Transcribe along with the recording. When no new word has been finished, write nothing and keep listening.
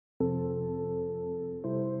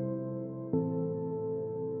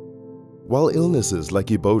While illnesses like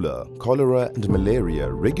Ebola, cholera, and malaria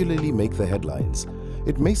regularly make the headlines,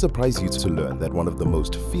 it may surprise you to learn that one of the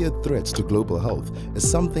most feared threats to global health is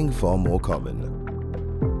something far more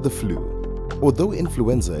common: the flu. Although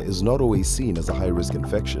influenza is not always seen as a high-risk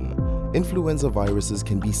infection, influenza viruses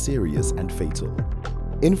can be serious and fatal.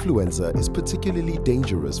 Influenza is particularly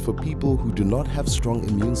dangerous for people who do not have strong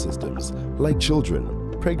immune systems, like children,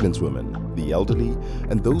 pregnant women, the elderly,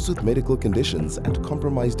 and those with medical conditions and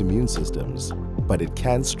compromised immune systems. But it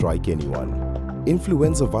can strike anyone.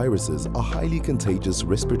 Influenza viruses are highly contagious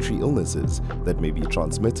respiratory illnesses that may be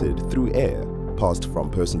transmitted through air, passed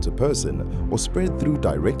from person to person, or spread through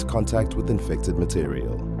direct contact with infected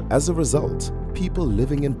material. As a result, people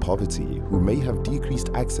living in poverty who may have decreased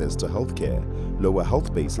access to healthcare, lower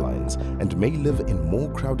health baselines, and may live in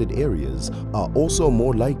more crowded areas are also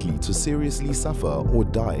more likely to seriously suffer or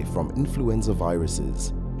die from influenza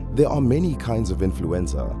viruses. There are many kinds of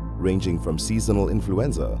influenza, ranging from seasonal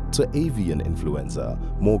influenza to avian influenza,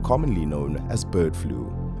 more commonly known as bird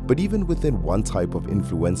flu. But even within one type of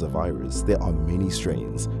influenza virus, there are many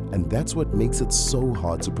strains, and that's what makes it so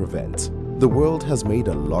hard to prevent. The world has made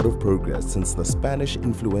a lot of progress since the Spanish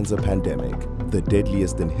influenza pandemic. The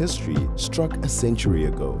deadliest in history struck a century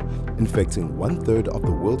ago, infecting 1/3 of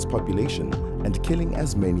the world's population and killing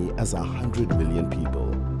as many as 100 million people.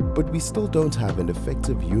 But we still don't have an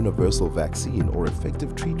effective universal vaccine or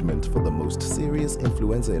effective treatment for the most serious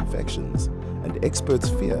influenza infections, and experts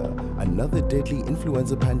fear another deadly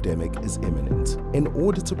influenza pandemic is imminent. In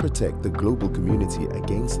order to protect the global community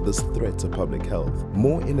against this threat to public health,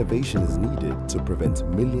 more innovation is needed to prevent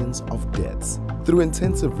millions of deaths. Through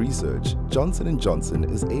intensive research, Johnson & Johnson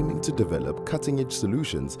is aiming to develop cutting-edge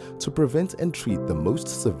solutions to prevent and treat the most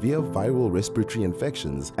severe viral respiratory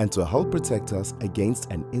infections and to help protect us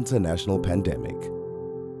against an international pandemic.